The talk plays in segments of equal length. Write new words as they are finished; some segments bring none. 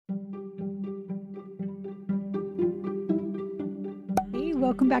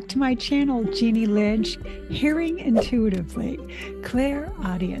welcome back to my channel, Jeannie Lynch, Hearing Intuitively,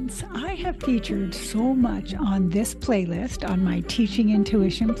 Clairaudience. I have featured so much on this playlist, on my Teaching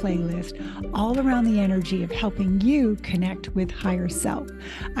Intuition playlist, all around the energy of helping you connect with higher self.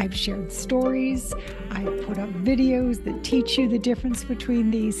 I've shared stories, I've put up videos that teach you the difference between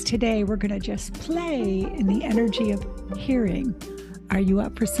these. Today, we're going to just play in the energy of hearing. Are you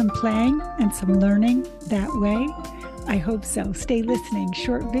up for some playing and some learning that way? I hope so. Stay listening.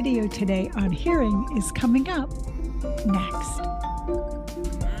 Short video today on hearing is coming up next.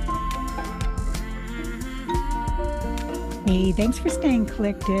 Hey, thanks for staying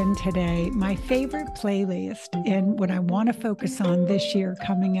clicked in today. My favorite playlist and what I want to focus on this year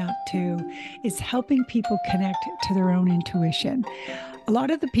coming up too is helping people connect to their own intuition. A lot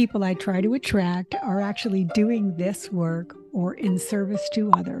of the people I try to attract are actually doing this work or in service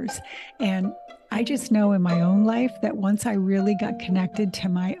to others. And I just know in my own life that once I really got connected to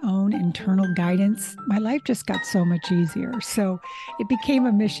my own internal guidance, my life just got so much easier. So it became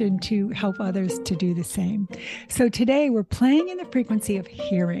a mission to help others to do the same. So today we're playing in the frequency of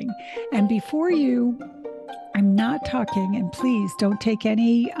hearing. And I'm not talking, and please don't take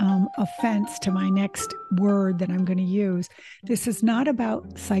any offense to my next word that I'm going to use. This is not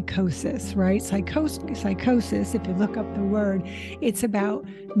about psychosis, right? Psychosis, if you look up the word, it's about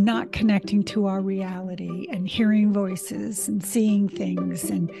not connecting to our reality and hearing voices and seeing things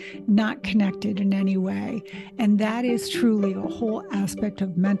and not connected in any way. And that is truly a whole aspect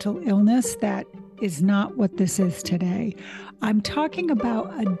of mental illness that is not what this is today. I'm talking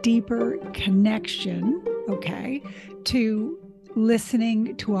about a deeper connection, okay, to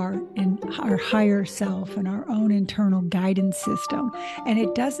listening to our higher self and our own internal guidance system. And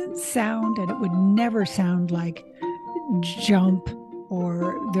it doesn't sound, and it would never sound like jump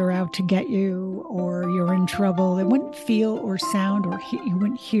or they're out to get you or you're in trouble. It wouldn't feel or sound or you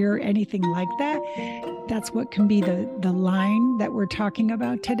wouldn't hear anything like that. That's what can be the line that we're talking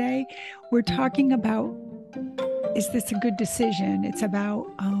about today. We're talking about, is this a good decision? It's about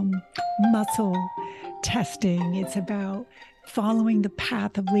muscle testing. It's about following the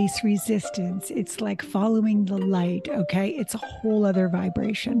path of least resistance. It's like following the light, okay? It's a whole other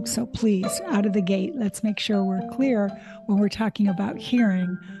vibration. So please, out of the gate, let's make sure we're clear when we're talking about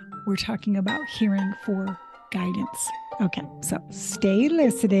hearing. We're talking about hearing for guidance. Okay, so stay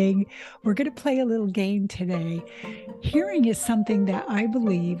listening. We're going to play a little game today. Hearing is something that I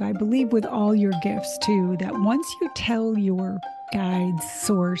believe with all your gifts too, that once you tell your guides,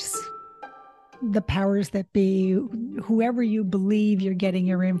 source, the powers that be, whoever you believe you're getting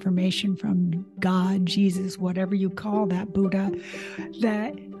your information from, God, Jesus, whatever you call that, Buddha,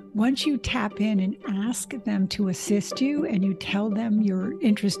 that once you tap in and ask them to assist you and you tell them you're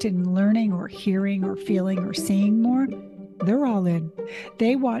interested in learning or hearing or feeling or seeing more, they're all in.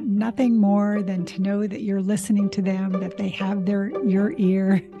 They want nothing more than to know that you're listening to them, that they have your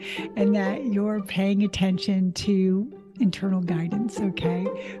ear, and that you're paying attention to internal guidance, okay,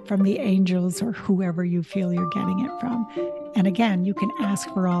 from the angels or whoever you feel you're getting it from. And again, you can ask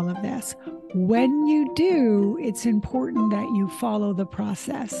for all of this. When you do, it's important that you follow the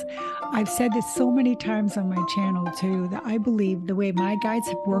process. I've said this so many times on my channel too, that I believe the way my guides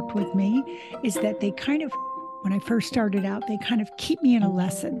have worked with me is that they kind of, when I first started out, they kind of keep me in a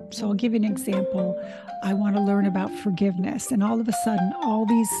lesson. So I'll give you an example. I want to learn about forgiveness. And all of a sudden, all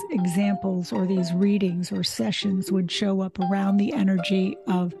these examples or these readings or sessions would show up around the energy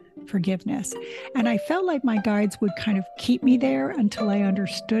of forgiveness. And I felt like my guides would kind of keep me there until I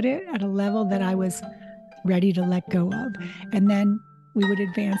understood it at a level that I was ready to let go of. And then we would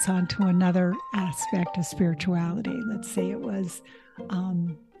advance on to another aspect of spirituality. Let's say it was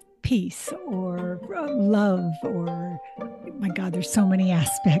peace or love, or my God, there's so many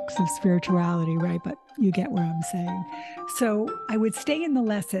aspects of spirituality, right? But you get where I'm saying. So I would stay in the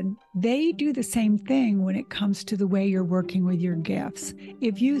lesson. They do the same thing when it comes to the way you're working with your gifts.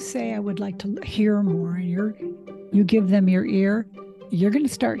 If you say, I would like to hear more, and you give them your ear, you're going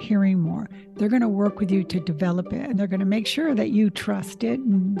to start hearing more. They're going to work with you to develop it, and they're going to make sure that you trust it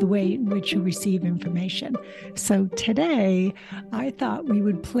and the way in which you receive information. So today, I thought we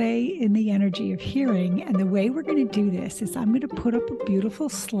would play in the energy of hearing, and the way we're going to do this is I'm going to put up a beautiful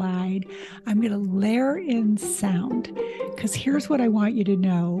slide. I'm going to layer in sound, because here's what I want you to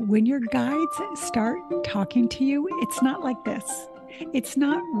know. When your guides start talking to you, it's not like this. It's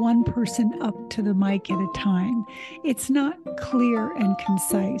not one person up to the mic at a time. It's not clear and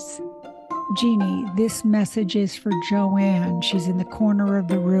concise. Jeannie, this message is for Joanne. She's in the corner of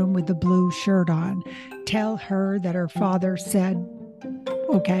the room with the blue shirt on. Tell her that her father said,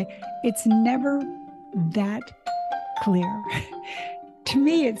 okay, it's never that clear. to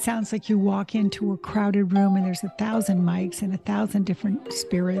me, it sounds like you walk into a crowded room and there's 1,000 mics and 1,000 different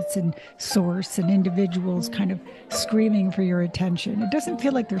spirits and source and individuals kind of screaming for your attention. It doesn't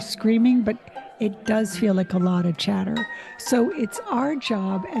feel like they're screaming, but it does feel like a lot of chatter. So it's our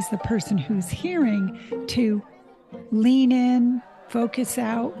job as the person who's hearing to lean in, focus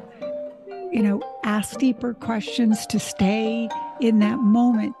out, ask deeper questions, to stay in that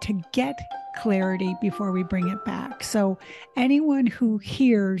moment, to get clarity before we bring it back. So anyone who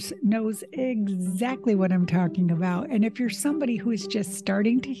hears knows exactly what I'm talking about. And if you're somebody who is just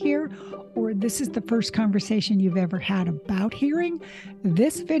starting to hear, or this is the first conversation you've ever had about hearing,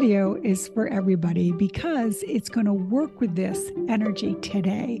 this video is for everybody because it's going to work with this energy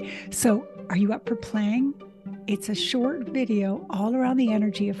today. So are you up for playing? It's a short video all around the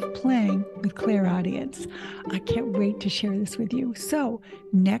energy of playing with Clairaudience. I can't wait to share this with you. So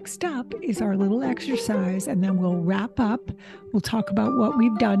next up is our little exercise, and then we'll wrap up. We'll talk about what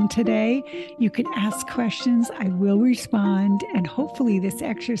we've done today. You can ask questions. I will respond. And hopefully this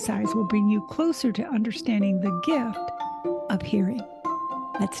exercise will bring you closer to understanding the gift of hearing.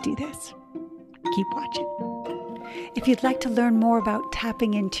 Let's do this. Keep watching. If you'd like to learn more about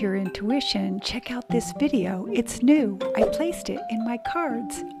tapping into your intuition, check out this video. It's new. I placed it in my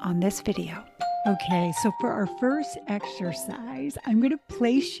cards on this video. Okay, so for our first exercise, I'm going to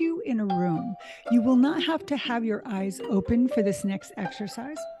place you in a room. You will not have to have your eyes open for this next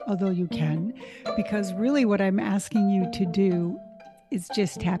exercise, although you can, because really what I'm asking you to do is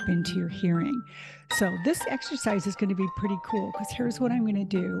just tap into your hearing. So this exercise is going to be pretty cool because here's what I'm going to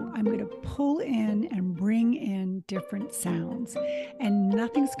do. I'm going to pull in and bring in different sounds, and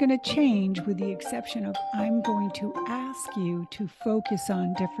nothing's going to change with the exception of I'm going to ask you to focus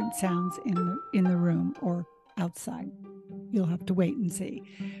on different sounds in the room or outside. You'll have to wait and see.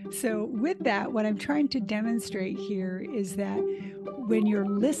 So with that, what I'm trying to demonstrate here is that when you're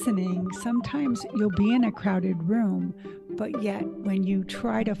listening, sometimes you'll be in a crowded room, but yet when you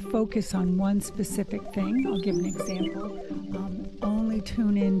try to focus on one specific thing, I'll give an example, only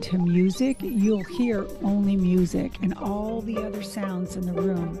tune into music, you'll hear only music and all the other sounds in the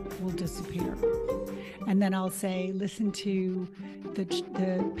room will disappear. And then I'll say, listen to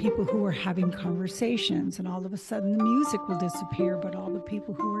the people who are having conversations, and all of a sudden the music will disappear, but all the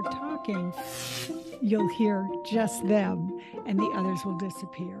people who are talking, you'll hear just them, and the others will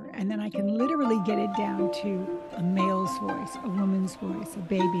disappear. And then I can literally get it down to a male's voice, a woman's voice, a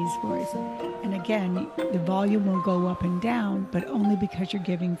baby's voice. And again, the volume will go up and down, but only because you're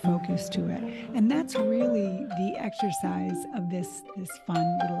giving focus to it. And that's really the exercise of this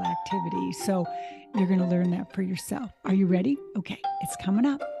fun little activity. So you're going to learn that for yourself. Are you ready? Okay, it's coming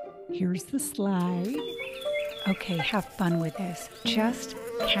up. Here's the slide. Okay, have fun with this. Just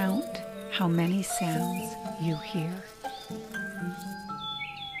count how many sounds you hear.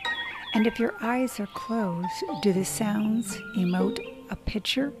 And if your eyes are closed, do the sounds emote a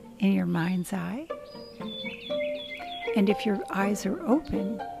picture in your mind's eye? And if your eyes are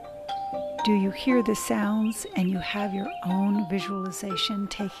open, do you hear the sounds and you have your own visualization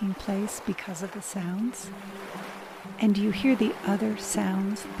taking place because of the sounds? And do you hear the other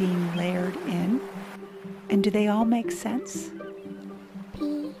sounds being layered in? And do they all make sense?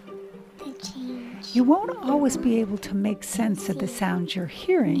 You won't always be able to make sense of the sounds you're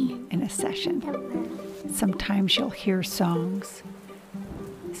hearing in a session. Sometimes you'll hear songs.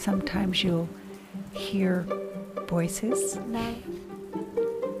 Sometimes you'll hear voices.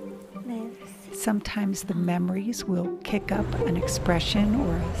 Sometimes the memories will kick up an expression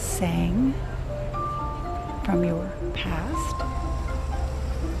or a saying from your past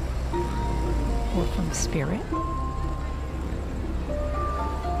or from spirit.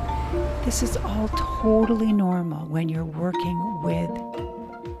 This is all totally normal when you're working with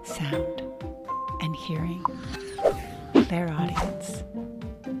sound and hearing. Clairaudience.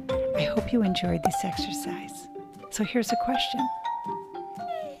 I hope you enjoyed this exercise. So here's a question.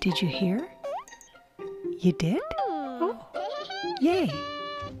 Did you hear? You did? Oh, yay.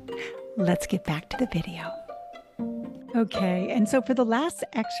 Let's get back to the video. Okay, and so for the last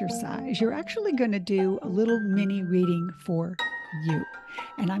exercise, you're actually going to do a little mini reading for you.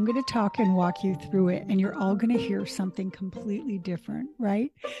 And I'm going to talk and walk you through it, and you're all going to hear something completely different,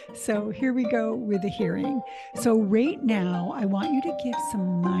 right? So here we go with the hearing. So right now, I want you to give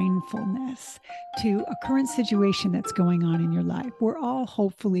some mindfulness to a current situation that's going on in your life. We're all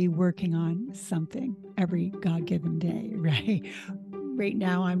hopefully working on something every God-given day, right? Right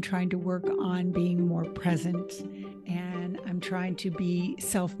now, I'm trying to work on being more present and then I'm trying to be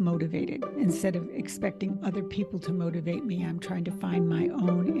self-motivated. Instead of expecting other people to motivate me, I'm trying to find my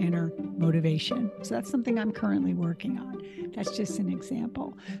own inner motivation. So that's something I'm currently working on. That's just an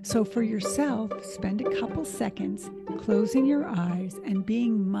example. So for yourself, spend a couple seconds closing your eyes and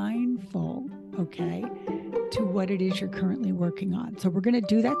being mindful, okay, to what it is you're currently working on. So we're going to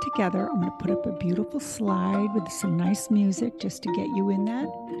do that together. I'm going to put up a beautiful slide with some nice music just to get you in that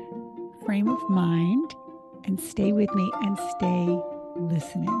frame of mind, and stay with me and stay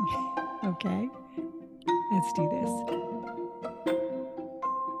listening. Okay? Let's do this.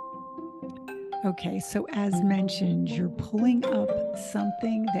 Okay, so as mentioned, you're pulling up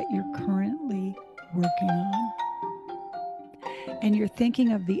something that you're currently working on. And you're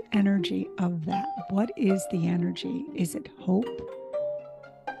thinking of the energy of that. What is the energy? Is it hope?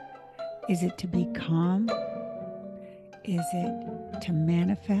 Is it to be calm? Is it to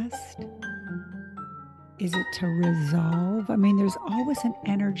manifest? Is it to resolve? I mean, there's always an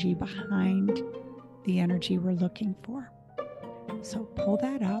energy behind the energy we're looking for. So pull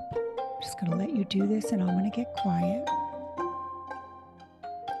that up. I'm just going to let you do this and I'm going to get quiet.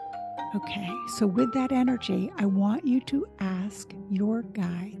 Okay, so with that energy, I want you to ask your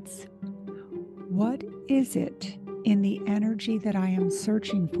guides, what is it in the energy that I am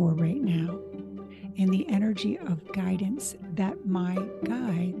searching for right now? In the energy of guidance that my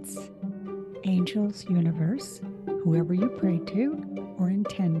guides, angels, universe, whoever you pray to or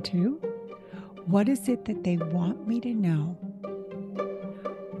intend to, what is it that they want me to know?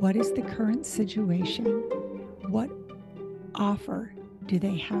 What is the current situation? What offer do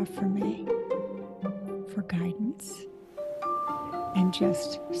they have for me for guidance? And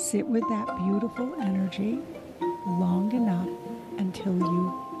just sit with that beautiful energy long enough until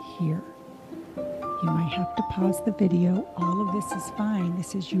you hear. You might have to pause the video. All of this is fine.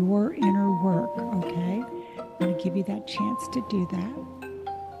 This is your inner work, okay? I'm going to give you that chance to do that.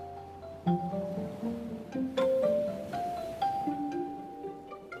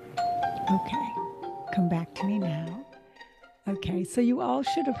 Okay, come back to me now. Okay, so you all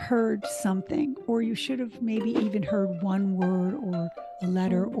should have heard something, or you should have maybe even heard one word or a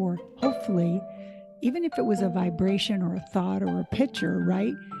letter, or hopefully, even if it was a vibration or a thought or a picture,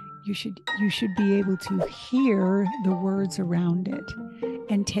 right? You should be able to hear the words around it.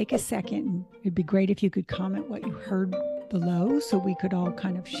 And take a second. It'd be great if you could comment what you heard below so we could all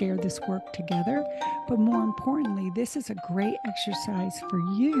kind of share this work together. But more importantly, this is a great exercise for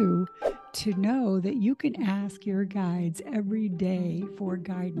you to know that you can ask your guides every day for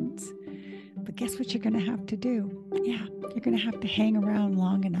guidance. But guess what you're going to have to do? Yeah, you're going to have to hang around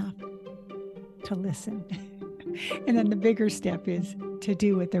long enough to listen. And then the bigger step is to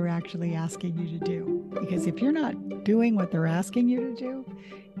do what they're actually asking you to do. Because if you're not doing what they're asking you to do,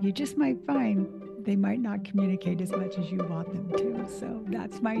 you just might find they might not communicate as much as you want them to. So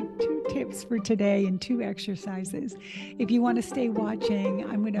that's my 2 tips for today and 2 exercises. If you want to stay watching,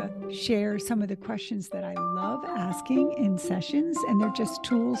 I'm going to share some of the questions that I love asking in sessions, and they're just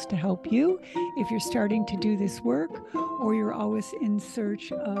tools to help you if you're starting to do this work or you're always in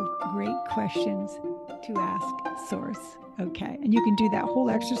search of great questions to ask Source. Okay, and you can do that whole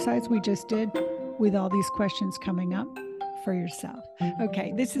exercise we just did with all these questions coming up for yourself.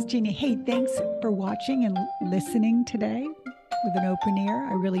 Okay, this is Jeannie. Hey, thanks for watching and listening today with an open ear.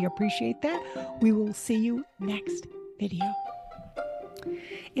 I really appreciate that. We will see you next video.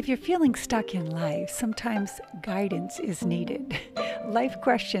 If you're feeling stuck in life, sometimes guidance is needed. Life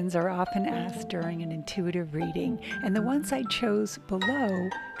questions are often asked during an intuitive reading, and the ones I chose below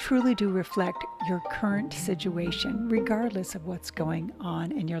truly do reflect your current situation, regardless of what's going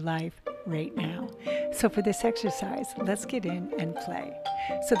on in your life right now. So for this exercise, let's get in and play.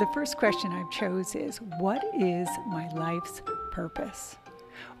 So the first question I've chose is, what is my life's purpose?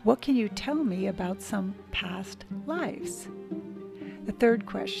 What can you tell me about some past lives? The third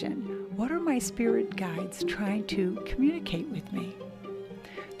question, what are my spirit guides trying to communicate with me?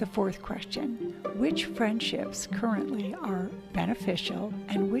 The fourth question, which friendships currently are beneficial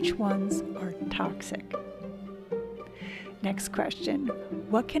and which ones are toxic? Next question,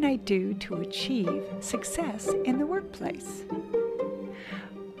 what can I do to achieve success in the workplace?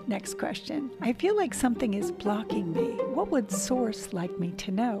 Next question, I feel like something is blocking me. What would Source like me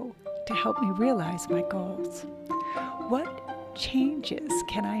to know to help me realize my goals? What changes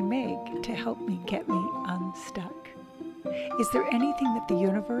can I make to help me get me unstuck? Is there anything that the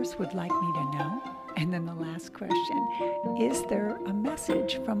universe would like me to know? And then the last question, is there a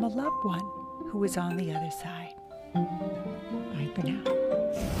message from a loved one who is on the other side? Bye for now.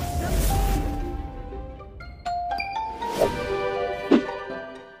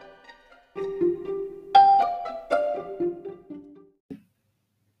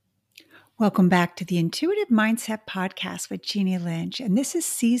 Welcome back to the Intuitive Mindset Podcast with Jeannie Lynch. And this is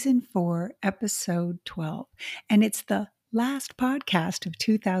season 4, episode 12. And it's the last podcast of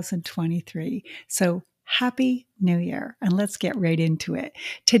 2023. So happy New Year. And let's get right into it.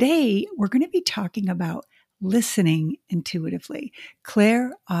 Today, we're going to be talking about listening intuitively,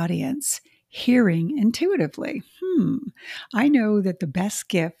 clairaudience, hearing intuitively. I know that the best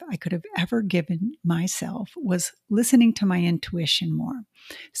gift I could have ever given myself was listening to my intuition more.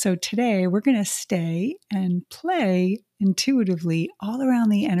 So today we're going to stay and play intuitively all around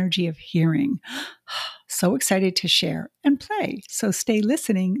the energy of hearing. So excited to share and play. So stay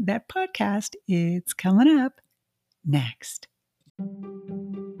listening. That podcast is coming up next.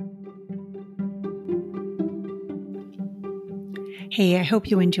 Hey, I hope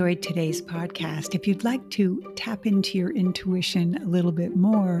you enjoyed today's podcast. If you'd like to tap into your intuition a little bit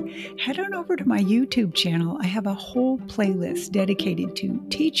more, head on over to my YouTube channel. I have a whole playlist dedicated to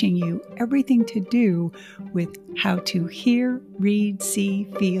teaching you everything to do with how to hear, read, see,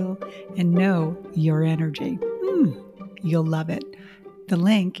 feel, and know your energy. You'll love it. The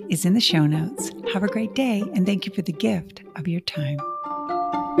link is in the show notes. Have a great day, and thank you for the gift of your time.